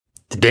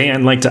Today,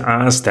 I'd like to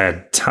ask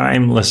that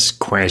timeless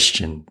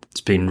question. It's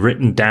been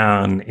written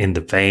down in the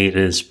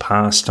Vedas,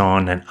 passed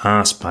on and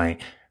asked by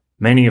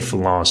many a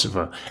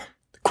philosopher.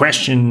 The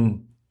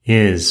question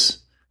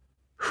is,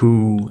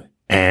 who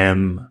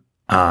am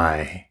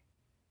I?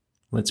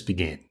 Let's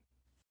begin.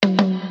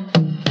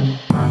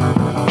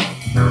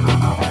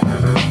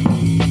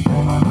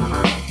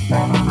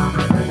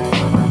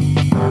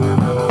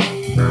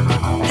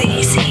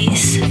 This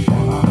is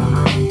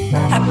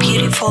a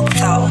beautiful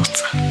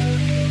thought.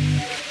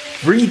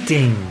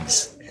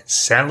 Greetings,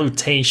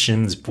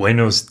 salutations,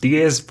 buenos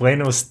dias,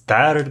 buenos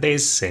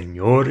tardes,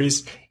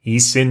 señores y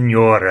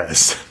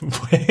señoras.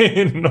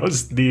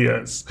 Buenos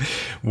dias,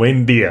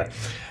 buen día.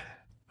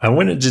 I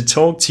wanted to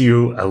talk to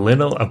you a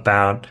little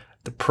about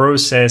the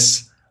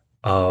process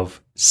of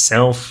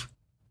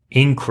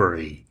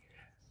self-inquiry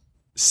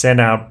set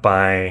out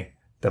by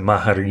the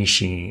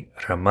Maharishi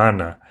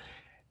Ramana.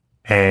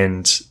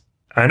 And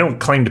I don't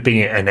claim to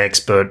be an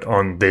expert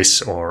on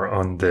this or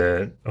on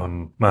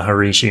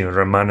Maharishi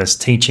Ramana's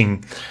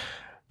teaching,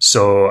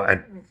 so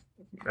I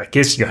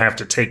guess you have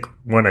to take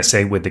what I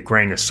say with a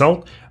grain of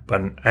salt.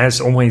 But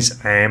as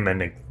always, I am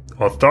an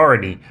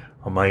authority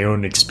on my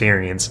own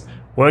experience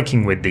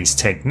working with these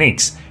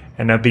techniques,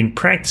 and I've been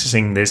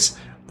practicing this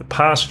the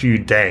past few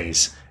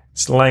days.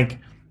 It's like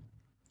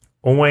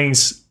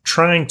always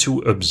trying to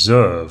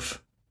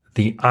observe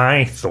the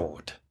I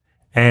thought,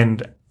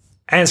 and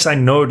as I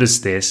notice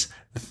this,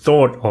 the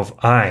thought of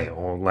I,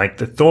 or like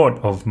the thought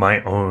of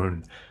my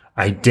own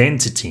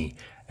identity,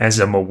 as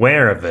I'm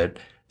aware of it,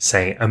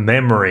 say a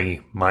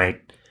memory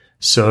might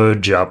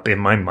surge up in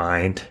my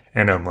mind,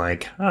 and I'm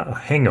like, oh,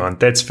 hang on,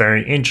 that's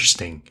very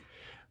interesting.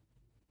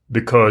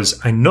 Because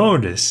I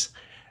notice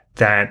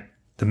that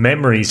the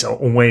memories are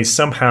always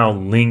somehow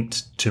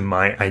linked to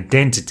my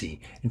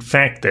identity. In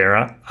fact,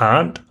 there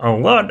aren't a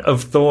lot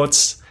of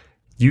thoughts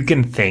you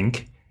can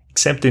think,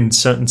 except in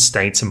certain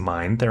states of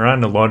mind, there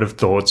aren't a lot of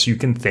thoughts you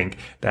can think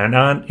that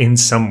aren't in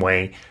some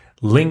way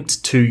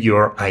linked to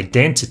your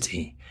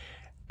identity.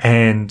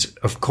 And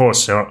of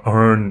course, our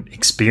own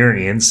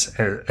experience,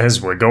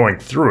 as we're going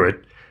through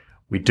it,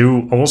 we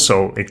do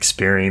also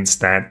experience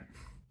that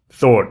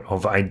thought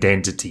of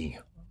identity,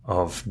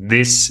 of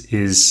this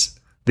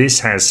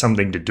has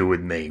something to do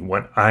with me.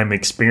 What I'm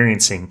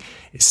experiencing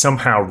is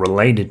somehow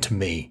related to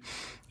me.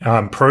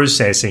 I'm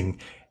processing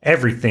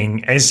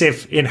everything as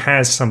if it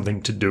has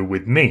something to do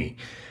with me.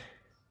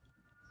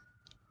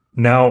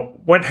 Now,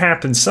 what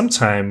happens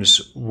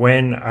sometimes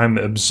when I'm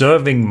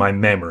observing my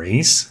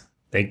memories,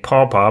 they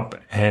pop up,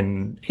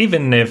 and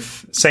even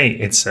if, say,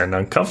 it's an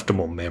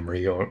uncomfortable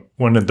memory or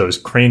one of those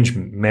cringe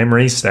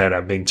memories that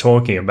I've been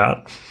talking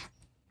about,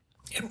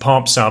 it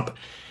pops up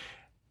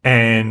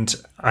and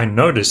I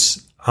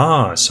notice,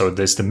 so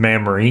there's the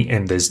memory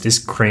and there's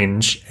this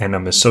cringe, and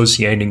I'm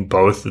associating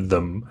both of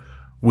them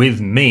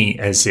with me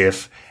as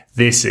if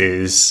this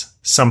is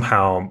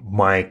somehow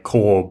my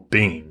core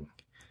being.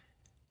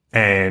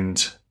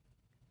 And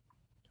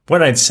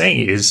what I'd say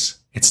is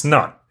it's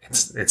not.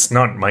 It's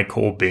not my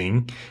core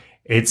being.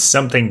 It's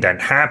something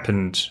that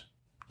happened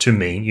to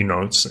me.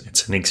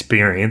 It's an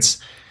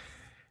experience,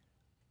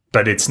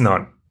 but it's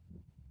not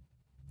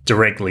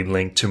directly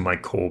linked to my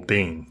core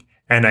being.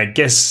 And I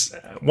guess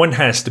one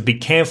has to be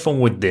careful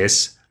with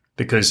this,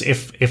 because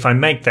if I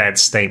make that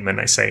statement,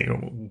 I say,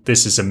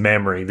 this is a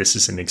memory, this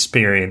is an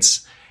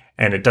experience,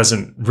 and it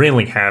doesn't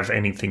really have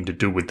anything to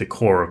do with the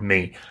core of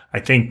me,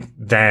 I think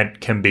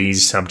that can be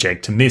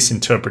subject to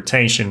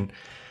misinterpretation,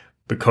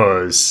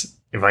 because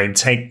if I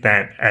take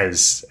that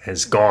as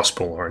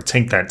gospel, or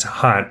take that to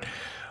heart,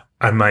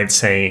 I might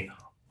say,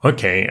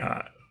 okay,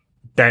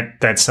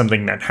 that's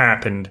something that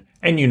happened,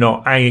 and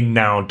I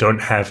now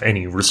don't have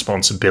any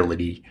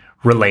responsibility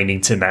relating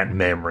to that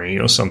memory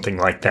or something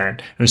like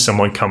that. If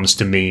someone comes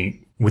to me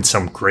with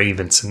some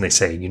grievance and they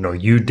say,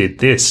 you did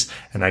this,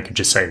 and I could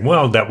just say,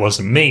 well, that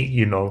wasn't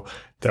me,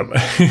 that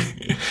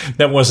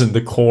wasn't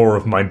the core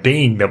of my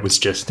being. That was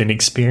just an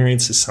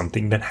experience. It's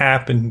something that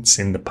happens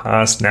in the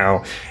past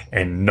now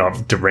and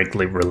not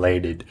directly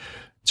related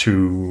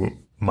to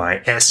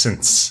my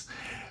essence,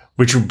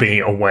 which would be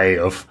a way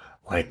of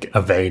like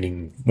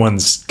evading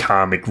one's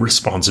karmic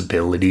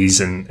responsibilities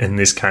and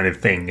this kind of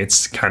thing.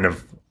 It's kind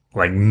of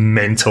like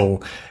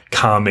mental,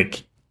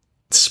 karmic,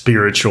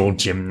 spiritual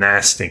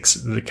gymnastics,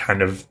 the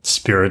kind of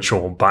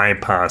spiritual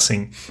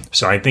bypassing.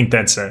 So I think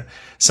that's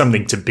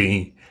something to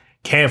be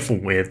careful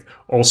with.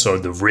 Also,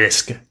 the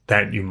risk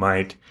that you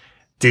might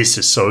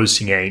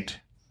disassociate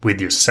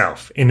with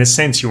yourself. In a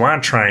sense, you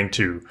are trying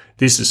to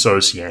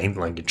disassociate,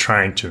 like you're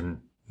trying to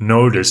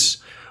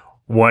notice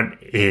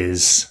what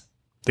is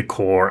the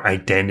core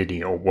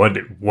identity, or what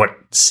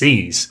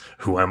sees,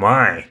 who am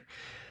I?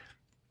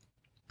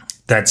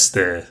 That's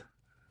the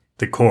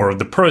core of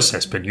the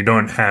process, but you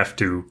don't have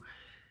to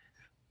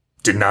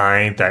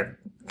deny that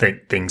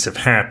things have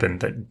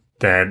happened,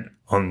 that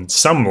on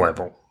some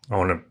level,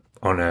 on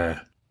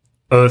a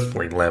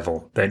earthly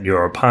level, that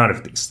you're a part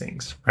of these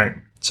things, right?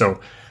 So,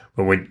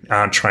 but we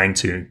are trying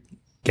to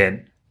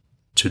get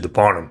to the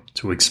bottom,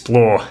 to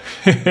explore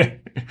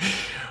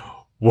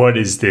what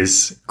is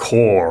this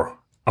core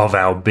of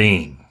our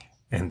being?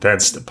 And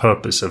that's the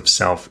purpose of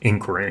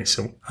self-inquiry.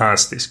 So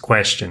ask this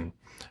question,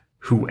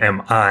 who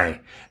am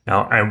I?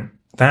 Now, I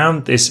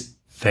found this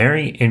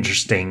very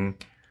interesting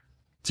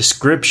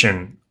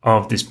description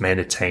of this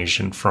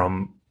meditation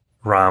from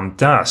Ram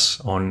Dass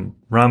on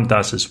Ram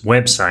Dass's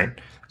website.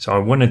 So I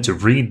wanted to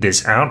read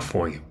this out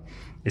for you.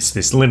 It's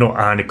this little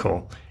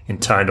article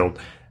entitled,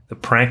 The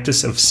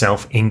Practice of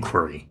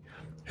Self-Inquiry.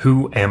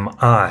 Who am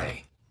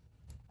I?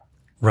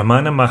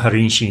 Ramana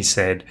Maharishi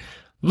said,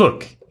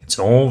 look, it's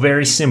all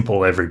very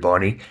simple,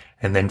 everybody.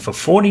 And then for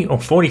 40 or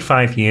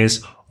 45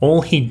 years,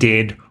 all he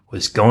did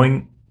was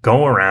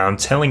go around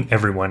telling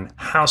everyone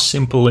how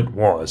simple it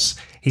was.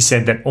 He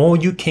said that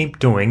all you keep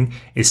doing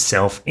is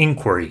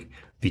self-inquiry.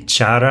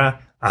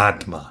 Vichara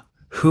Atma.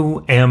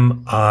 Who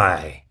am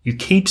I? You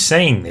keep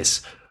saying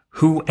this.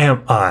 Who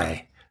am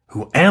I?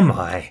 Who am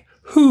I?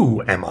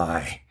 Who am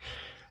I?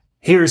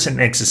 Here's an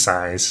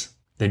exercise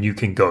that you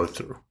can go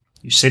through.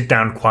 You sit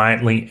down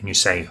quietly and you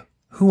say,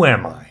 who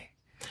am I?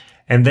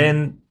 And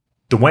then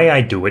the way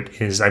I do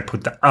it is I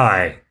put the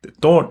I, the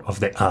thought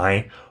of the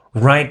I,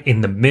 right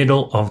in the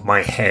middle of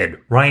my head,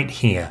 right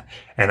here.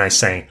 And I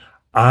say,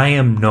 I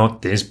am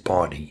not this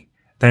body.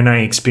 Then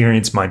I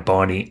experience my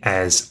body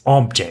as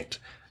object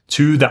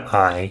to the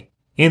I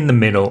in the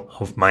middle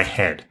of my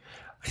head.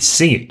 I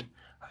see it.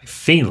 I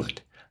feel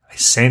it. I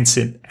sense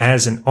it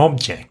as an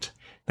object.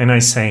 Then I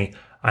say,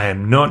 I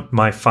am not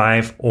my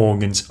 5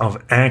 organs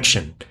of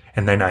action.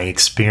 And then I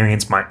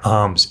experience my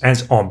arms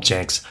as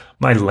objects,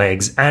 my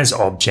legs as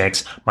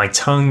objects, my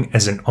tongue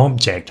as an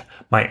object,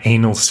 my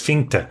anal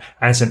sphincter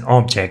as an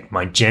object,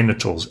 my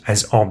genitals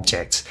as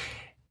objects.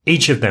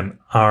 Each of them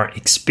are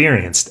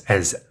experienced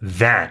as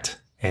that.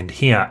 And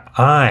here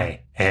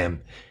I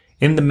am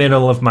in the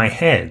middle of my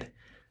head.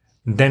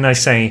 Then I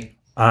say,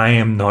 I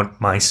am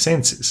not my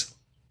senses.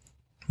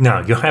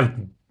 Now, you have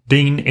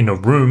been in a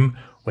room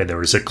where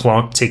there is a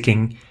clock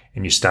ticking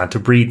and you start to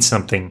read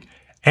something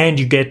and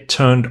you get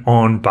turned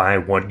on by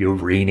what you're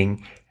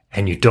reading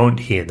and you don't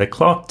hear the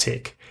clock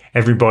tick.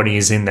 Everybody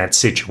is in that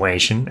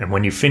situation, and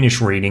when you finish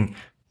reading,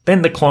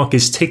 then the clock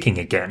is ticking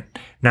again.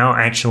 Now,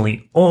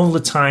 actually, all the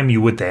time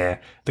you were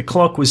there, the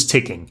clock was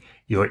ticking.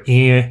 Your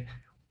ear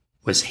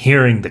was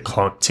hearing the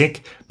clock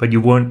tick, but you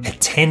weren't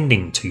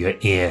attending to your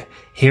ear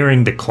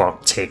hearing the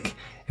clock tick.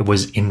 It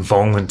was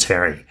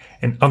involuntary.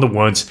 In other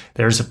words,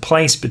 there is a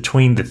place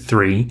between the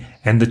 3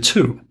 and the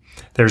 2.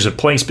 There's a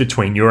place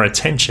between your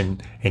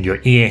attention and your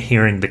ear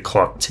hearing the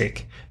clock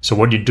tick. So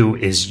what you do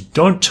is you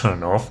don't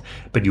turn off,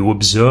 but you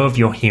observe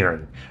your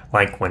hearing.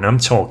 Like when I'm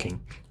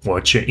talking,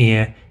 watch your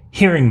ear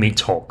hearing me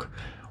talk.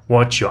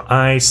 Watch your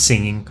eyes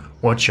seeing,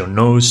 watch your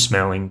nose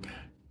smelling.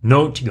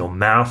 Note your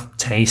mouth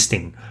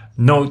tasting.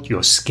 Note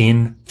your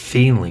skin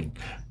feeling.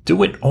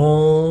 Do it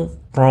all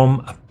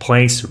from a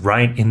place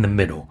right in the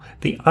middle,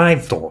 the I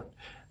thought.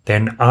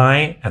 Then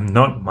I am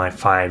not my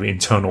 5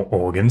 internal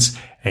organs,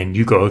 and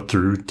you go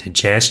through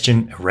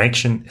digestion,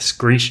 erection,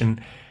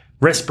 excretion,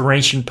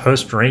 respiration,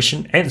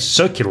 perspiration, and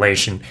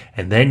circulation,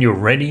 and then you're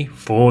ready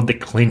for the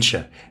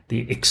clincher,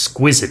 the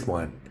exquisite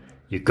one.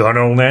 You got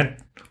all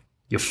that?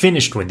 You're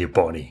finished with your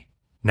body.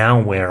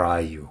 Now where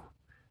are you?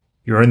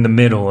 You're in the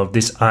middle of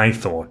this I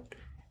thought,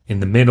 in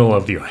the middle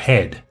of your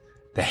head,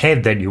 the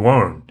head that you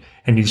own,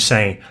 and you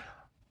say,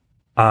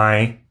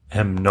 I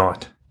am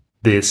not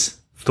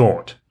this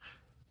thought.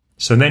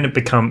 So then it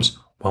becomes,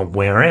 well,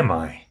 where am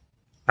I?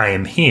 I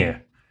am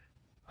here.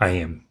 I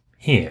am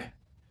here.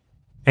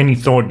 Any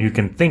thought you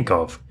can think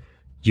of,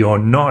 you're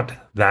not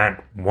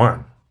that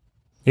one.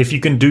 If you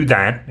can do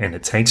that, and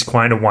it takes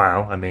quite a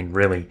while, I mean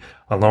really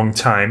a long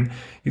time,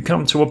 you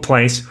come to a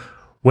place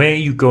where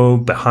you go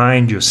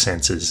behind your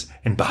senses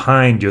and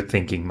behind your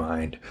thinking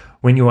mind.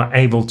 When you are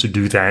able to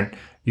do that,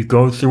 you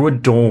go through a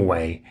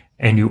doorway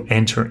and you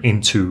enter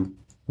into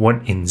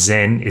what in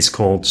Zen is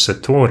called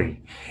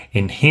Satori.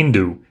 In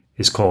Hindu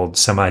is called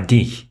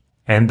Samadhi.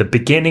 And the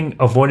beginning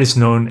of what is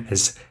known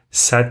as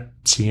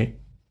Satchi.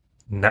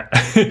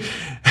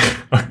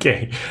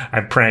 Okay,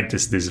 I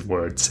practiced this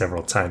word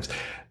several times.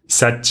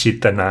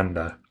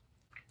 Satchitananda.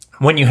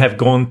 When you have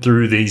gone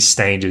through these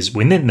stages,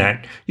 within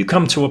that, you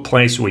come to a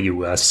place where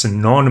you are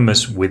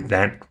synonymous with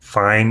that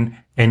fine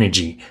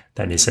energy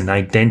that is an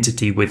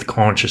identity with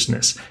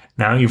consciousness.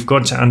 Now you've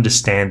got to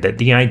understand that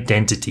the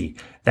identity,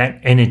 that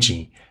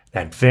energy,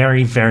 that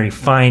very, very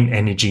fine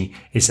energy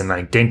is an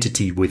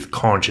identity with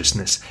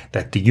consciousness,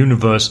 that the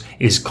universe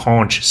is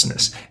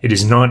consciousness. It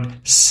is not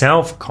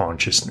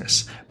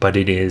self-consciousness, but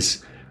it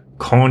is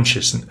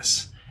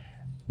consciousness.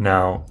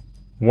 Now,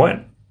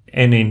 what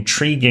an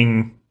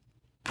intriguing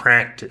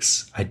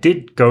practice. I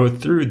did go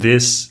through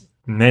this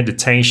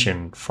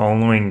meditation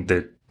following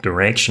the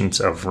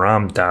directions of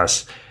Ram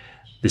Dass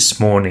this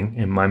morning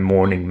in my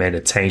morning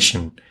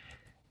meditation,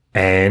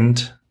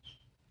 and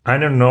I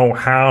don't know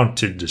how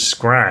to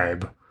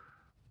describe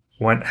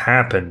what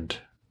happened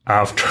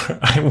after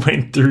I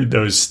went through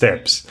those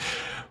steps,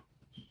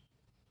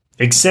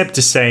 except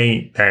to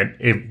say that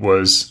it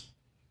was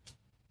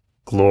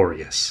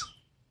glorious.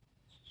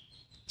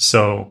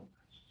 So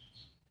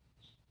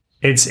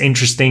it's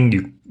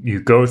interesting. You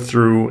go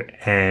through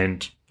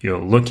and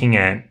you're looking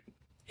at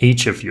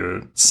each of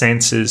your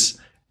senses,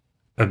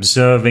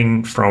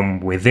 observing from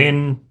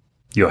within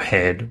your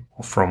head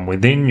or from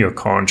within your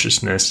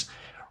consciousness,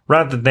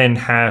 rather than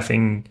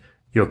having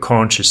your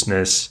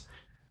consciousness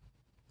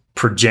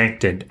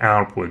projected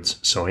outwards.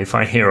 So if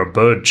I hear a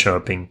bird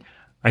chirping,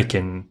 I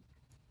can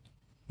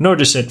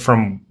notice it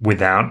from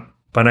without,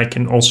 but I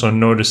can also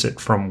notice it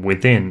from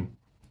within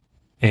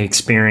and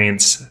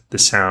experience the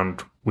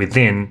sound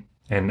within.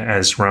 And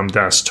as Ram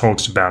Dass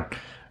talks about,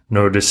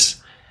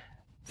 notice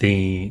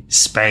the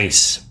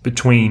space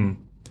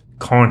between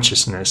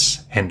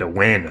consciousness and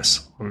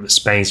awareness, or the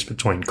space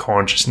between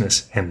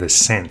consciousness and the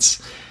sense.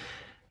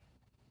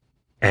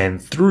 And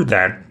through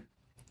that,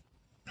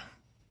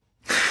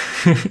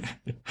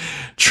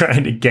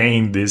 trying to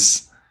gain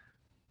this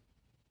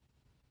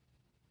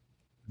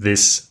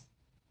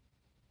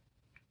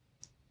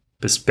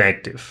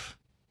perspective.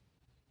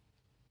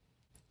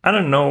 I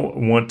don't know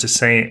what to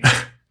say.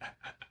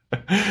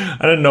 I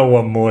don't know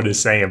what more to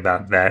say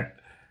about that,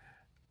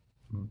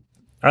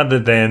 other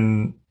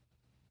than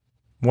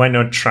why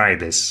not try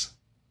this?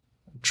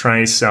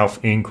 Try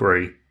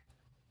self-inquiry.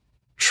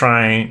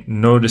 Try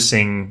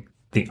noticing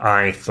the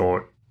I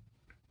thought,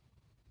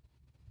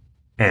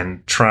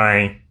 and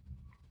try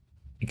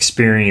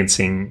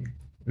experiencing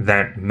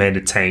that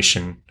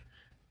meditation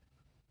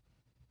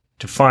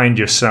to find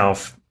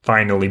yourself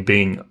finally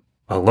being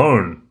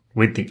alone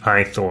with the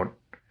I thought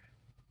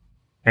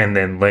and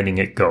then letting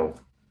it go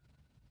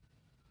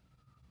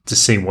to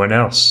see what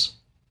else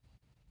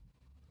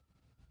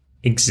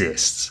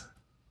exists.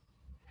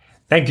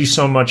 Thank you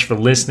so much for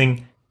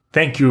listening.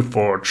 Thank you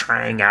for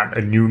trying out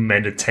a new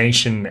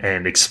meditation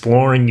and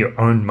exploring your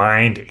own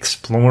mind,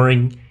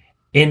 exploring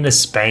inner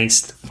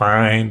space to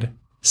find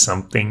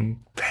something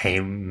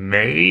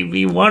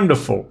maybe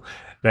wonderful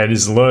that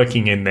is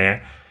lurking in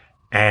there.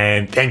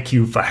 And thank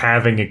you for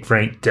having a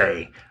great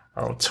day.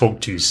 I'll talk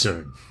to you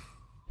soon.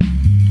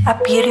 A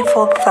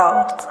beautiful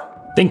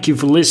thought. Thank you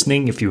for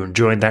listening. If you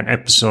enjoyed that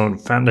episode,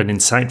 found it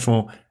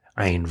insightful,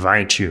 I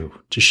invite you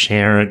to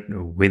share it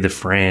with a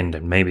friend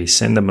and maybe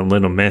send them a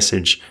little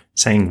message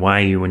saying why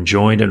you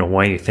enjoyed it or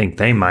why you think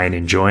they might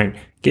enjoy it.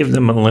 Give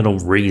them a little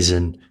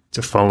reason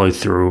to follow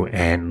through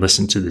and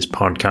listen to this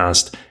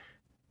podcast.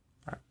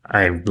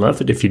 I'd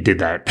love it if you did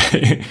that.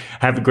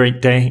 Have a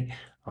great day.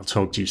 I'll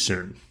talk to you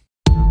soon.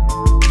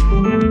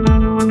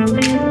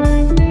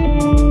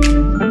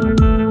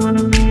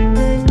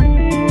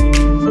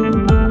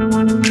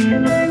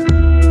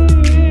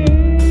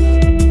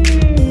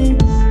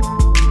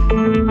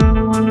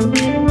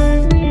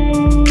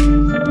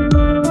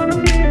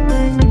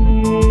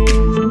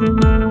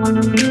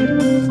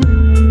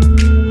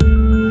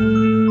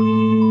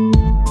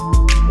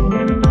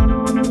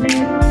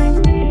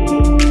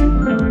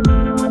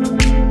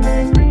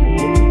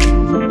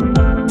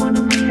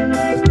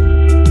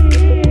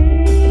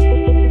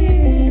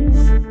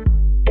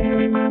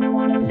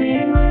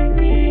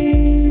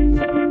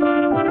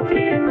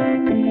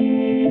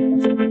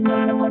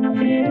 I wanna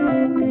feel